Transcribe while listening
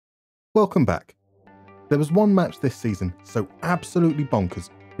Welcome back. There was one match this season so absolutely bonkers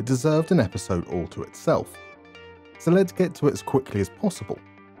it deserved an episode all to itself. So let's get to it as quickly as possible.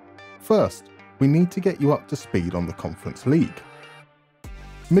 First, we need to get you up to speed on the Conference League.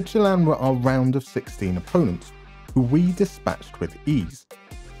 Midtjylland were our round of 16 opponents, who we dispatched with ease.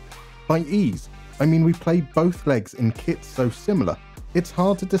 By ease, I mean we played both legs in kits so similar, it's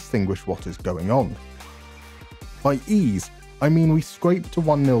hard to distinguish what is going on. By ease, I mean we scraped a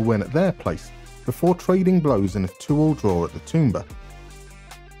 1-0 win at their place, before trading blows in a 2-2 draw at the Toomba.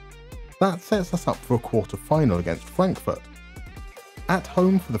 That sets us up for a quarter-final against Frankfurt. At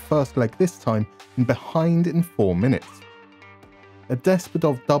home for the first leg this time, and behind in 4 minutes. A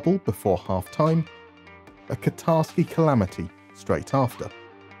Despodov double before half-time, a Katarski calamity straight after.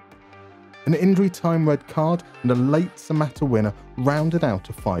 An injury-time red card and a late Samatta winner rounded out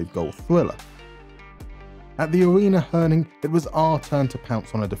a 5-goal thriller. At the Arena Herning, it was our turn to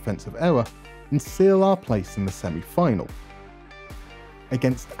pounce on a defensive error and seal our place in the semi-final.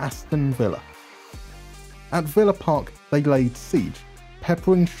 Against Aston Villa. At Villa Park, they laid siege,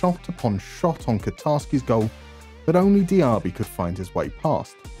 peppering shot upon shot on Katarski's goal, but only Diaby could find his way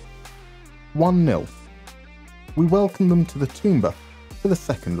past. 1-0. We welcomed them to the Toomba for the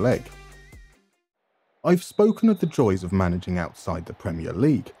second leg. I've spoken of the joys of managing outside the Premier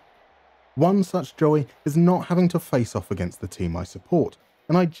League. One such joy is not having to face off against the team I support,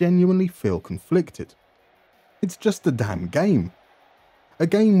 and I genuinely feel conflicted. It's just a damn game. A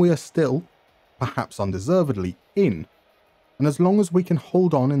game we are still, perhaps undeservedly, in, and as long as we can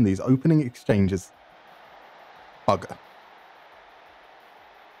hold on in these opening exchanges, bugger.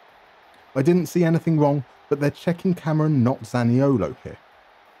 I didn't see anything wrong, but they're checking Cameron, not Zaniolo here.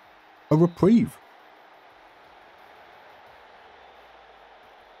 A reprieve.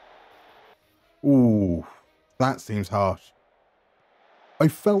 Ooh, that seems harsh. I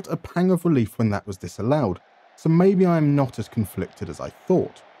felt a pang of relief when that was disallowed, so maybe I am not as conflicted as I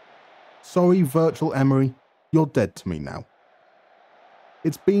thought. Sorry, Virtual Emery, you're dead to me now.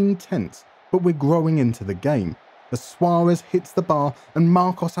 It's been tense, but we're growing into the game, as Suarez hits the bar and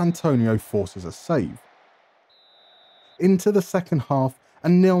Marcos Antonio forces a save. Into the second half,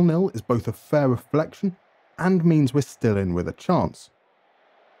 and 0-0 is both a fair reflection and means we're still in with a chance.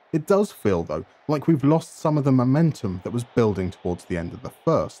 It does feel, though, like we've lost some of the momentum that was building towards the end of the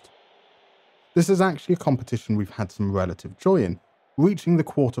first. This is actually a competition we've had some relative joy in, reaching the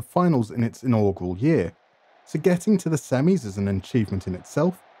quarter-finals in its inaugural year, so getting to the semis is an achievement in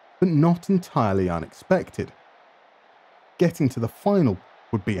itself, but not entirely unexpected. Getting to the final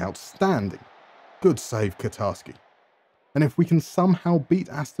would be outstanding. Good save, Katarski. And if we can somehow beat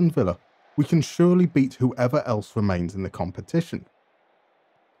Aston Villa, we can surely beat whoever else remains in the competition.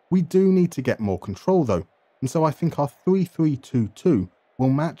 We do need to get more control though, and so I think our 3-3-2-2 will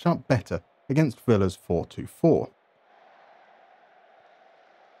match up better against Villa's 4-2-4.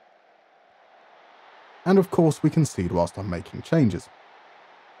 And of course we concede whilst I'm making changes.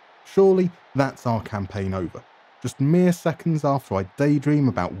 Surely that's our campaign over, just mere seconds after I daydream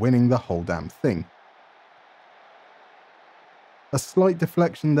about winning the whole damn thing. A slight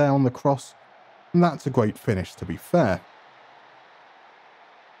deflection there on the cross, and that's a great finish to be fair.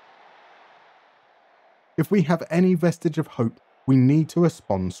 If we have any vestige of hope, we need to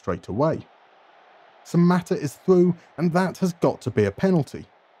respond straight away. Samatta is through, and that has got to be a penalty.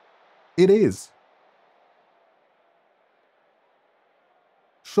 It is.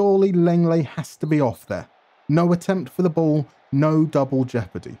 Surely Lenglet has to be off there. No attempt for the ball, no double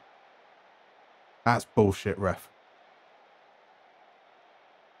jeopardy. That's bullshit, ref.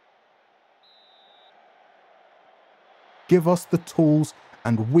 Give us the tools,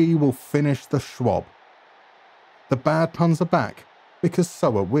 and we will finish the Schwab. The bad puns are back, because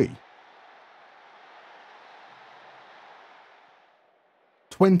so are we.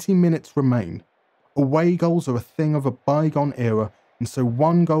 20 minutes remain. Away goals are a thing of a bygone era, and so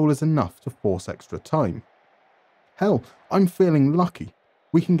 1 goal is enough to force extra time. Hell, I'm feeling lucky.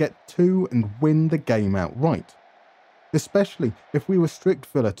 We can get 2 and win the game outright. Especially if we restrict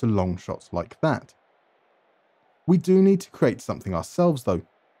Villa to long shots like that. We do need to create something ourselves though,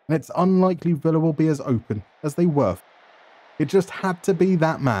 and it's unlikely Villa will be as open as they were. It just had to be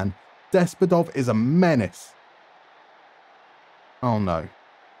that man. Despodov is a menace. Oh no.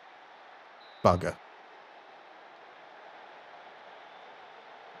 Bugger.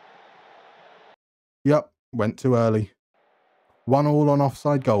 Yup, went too early. 1-1 on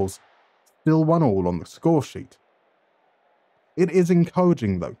offside goals. Still 1-1 on the score sheet. It is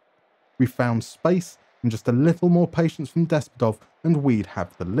encouraging though. We found space and just a little more patience from Despodov and we'd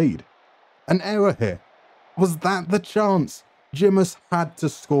have the lead. An error here. Was that the chance? Jimmers had to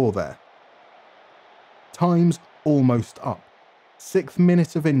score there. Time's almost up. 6th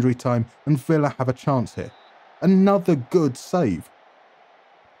minute of injury time and Villa have a chance here. Another good save.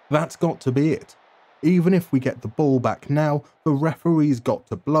 That's got to be it. Even if we get the ball back now, the referee's got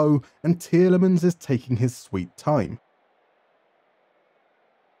to blow and Tielemans is taking his sweet time.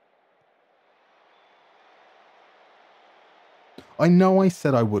 I know I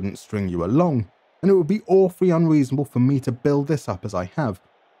said I wouldn't string you along, and it would be awfully unreasonable for me to build this up as I have,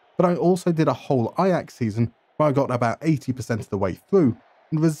 but I also did a whole Ajax season where I got about 80% of the way through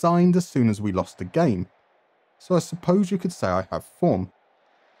and resigned as soon as we lost a game. So I suppose you could say I have form.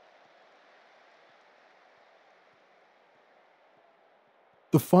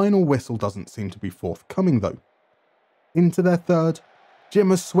 The final whistle doesn't seem to be forthcoming though. Into their third,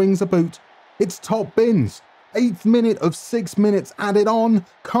 Jimmer swings a boot. It's top bins. 8th minute of 6 minutes added on.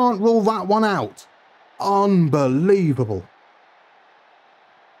 Can't rule that one out. Unbelievable.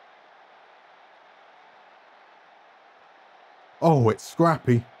 Oh, it's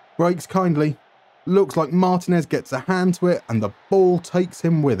scrappy. Breaks kindly. Looks like Martinez gets a hand to it and the ball takes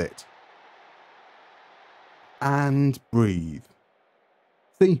him with it. And breathe.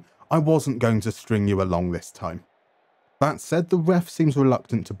 See, I wasn't going to string you along this time. That said, the ref seems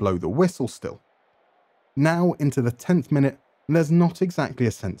reluctant to blow the whistle still. Now into the 10th minute, and there's not exactly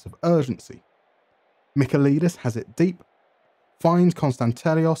a sense of urgency. Michailidis has it deep, finds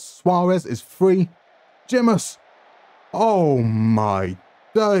Konstantelios, Suarez is free. Jimus! Oh my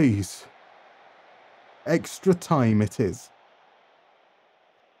days! Extra time it is.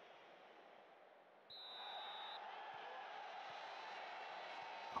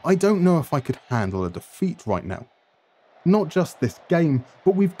 I don't know if I could handle a defeat right now. Not just this game,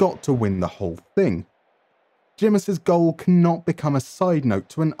 but we've got to win the whole thing. Jimus's goal cannot become a side note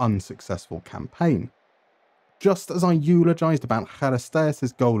to an unsuccessful campaign. Just as I eulogised about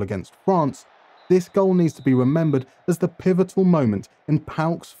Charisteas' goal against France, this goal needs to be remembered as the pivotal moment in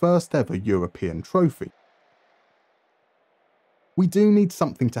PAOK's first ever European trophy. We do need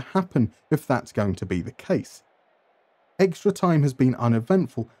something to happen if that's going to be the case. Extra time has been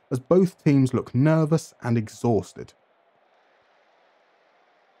uneventful as both teams look nervous and exhausted.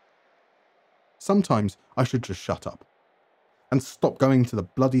 Sometimes I should just shut up and stop going to the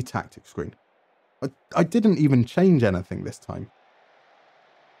bloody tactic screen. I didn't even change anything this time.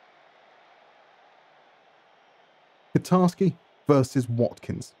 Katarski versus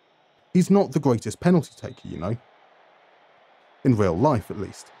Watkins. He's not the greatest penalty taker, you know. In real life, at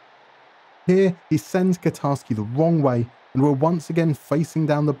least. Here, he sends Katarski the wrong way and we're once again facing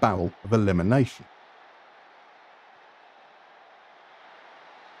down the barrel of elimination.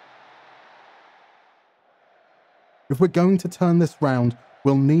 If we're going to turn this round,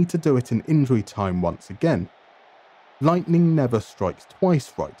 we'll need to do it in injury time once again. Lightning never strikes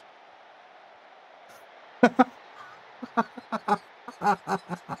twice, right?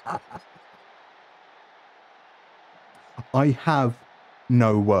 I have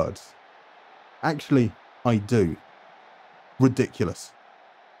no words. Actually, I do. Ridiculous.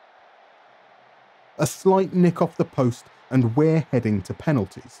 A slight nick off the post and we're heading to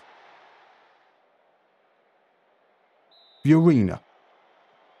penalties. Fiorina.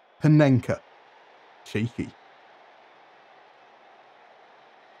 Panenka. Cheeky.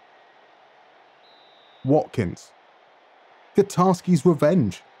 Watkins. Katarski's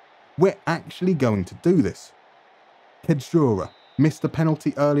revenge. We're actually going to do this. Kedzura missed a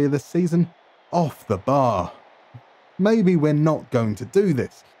penalty earlier this season. Off the bar. Maybe we're not going to do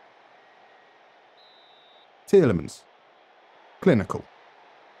this. Tielemans. Clinical.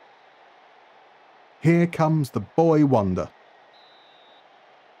 Here comes the boy wonder.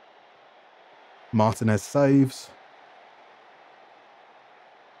 Martinez saves.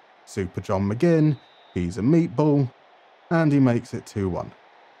 Super John McGinn, he's a meatball, and he makes it 2-1.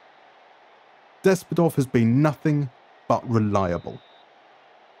 Despodov has been nothing but reliable.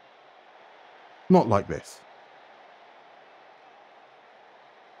 Not like this.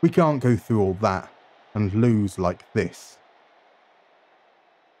 We can't go through all that and lose like this.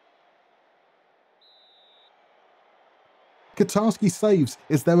 Katarski saves.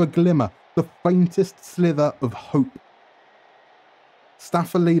 Is there a glimmer, the faintest slither of hope?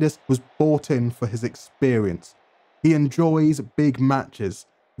 Staphylidis was bought in for his experience. He enjoys big matches.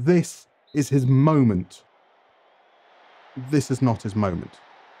 This is his moment. This is not his moment.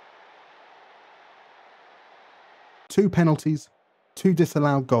 2 penalties, 2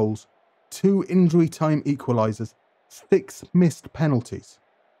 disallowed goals, 2 injury time equalisers, 6 missed penalties.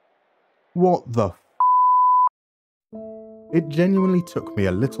 What the f***? It genuinely took me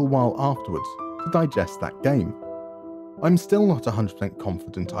a little while afterwards to digest that game. I'm still not 100%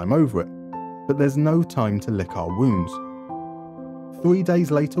 confident I'm over it, but there's no time to lick our wounds. 3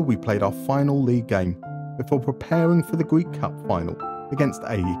 days later we played our final league game before preparing for the Greek Cup final against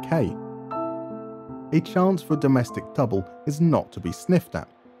AEK. A chance for a domestic double is not to be sniffed at.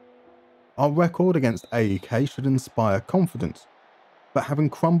 Our record against AEK should inspire confidence, but having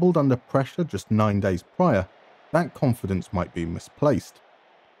crumbled under pressure just 9 days prior, that confidence might be misplaced.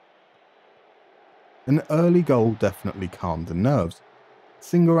 An early goal definitely calmed the nerves,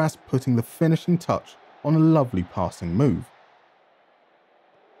 Singaras putting the finishing touch on a lovely passing move.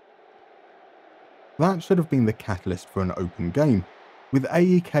 That should have been the catalyst for an open game, with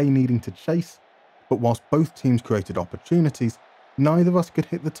AEK needing to chase, but whilst both teams created opportunities, neither of us could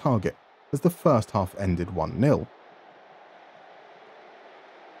hit the target as the first half ended 1-0.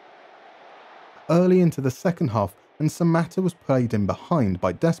 Early into the second half, and Samatta was played in behind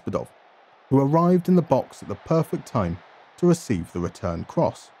by Despodov, who arrived in the box at the perfect time to receive the return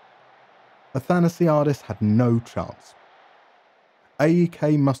cross. Athanasiadis had no chance.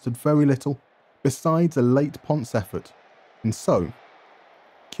 AEK mustered very little, besides a late Ponce effort, and so,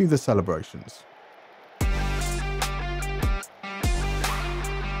 cue the celebrations.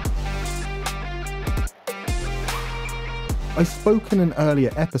 I spoke in an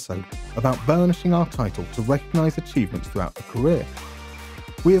earlier episode about burnishing our title to recognise achievements throughout the career.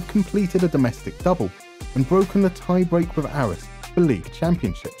 We have completed a domestic double and broken the tie-break with Aris for league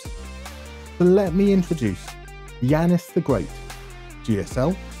championships. So let me introduce Yanis the Great,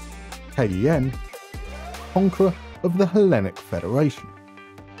 GSL, KEN, conqueror of the Hellenic Federation.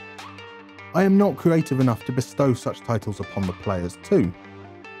 I am not creative enough to bestow such titles upon the players too,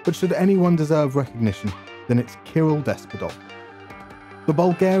 but should anyone deserve recognition, then it's Kirill Despodov. The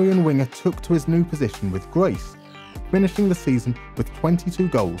Bulgarian winger took to his new position with grace, finishing the season with 22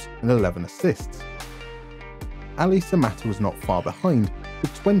 goals and 11 assists. Ali Samatta was not far behind,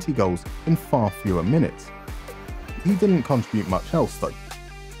 with 20 goals in far fewer minutes. He didn't contribute much else though.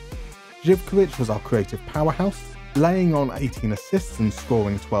 Živkovic was our creative powerhouse, laying on 18 assists and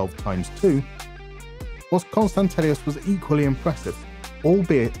scoring 12 times 2, whilst Konstantelios was equally impressive,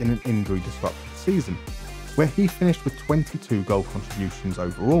 albeit in an injury-disrupted season, where he finished with 22 goal contributions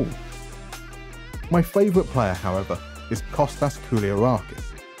overall. My favourite player, however, is Kostas Kouliarakis.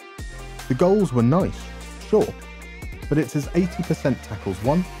 The goals were nice, sure, but it's his 80% tackles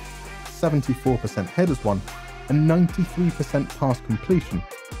won, 74% headers won, and 93% pass completion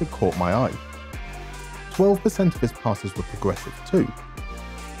that caught my eye. 12% of his passes were progressive too.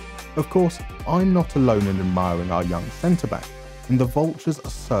 Of course, I'm not alone in admiring our young centre-back, and the vultures are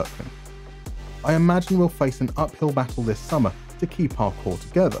circling. I imagine we'll face an uphill battle this summer to keep our core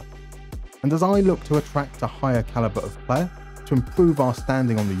together, and as I look to attract a higher calibre of player to improve our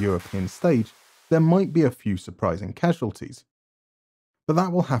standing on the European stage, there might be a few surprising casualties. But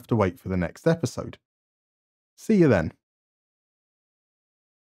that will have to wait for the next episode. See you then.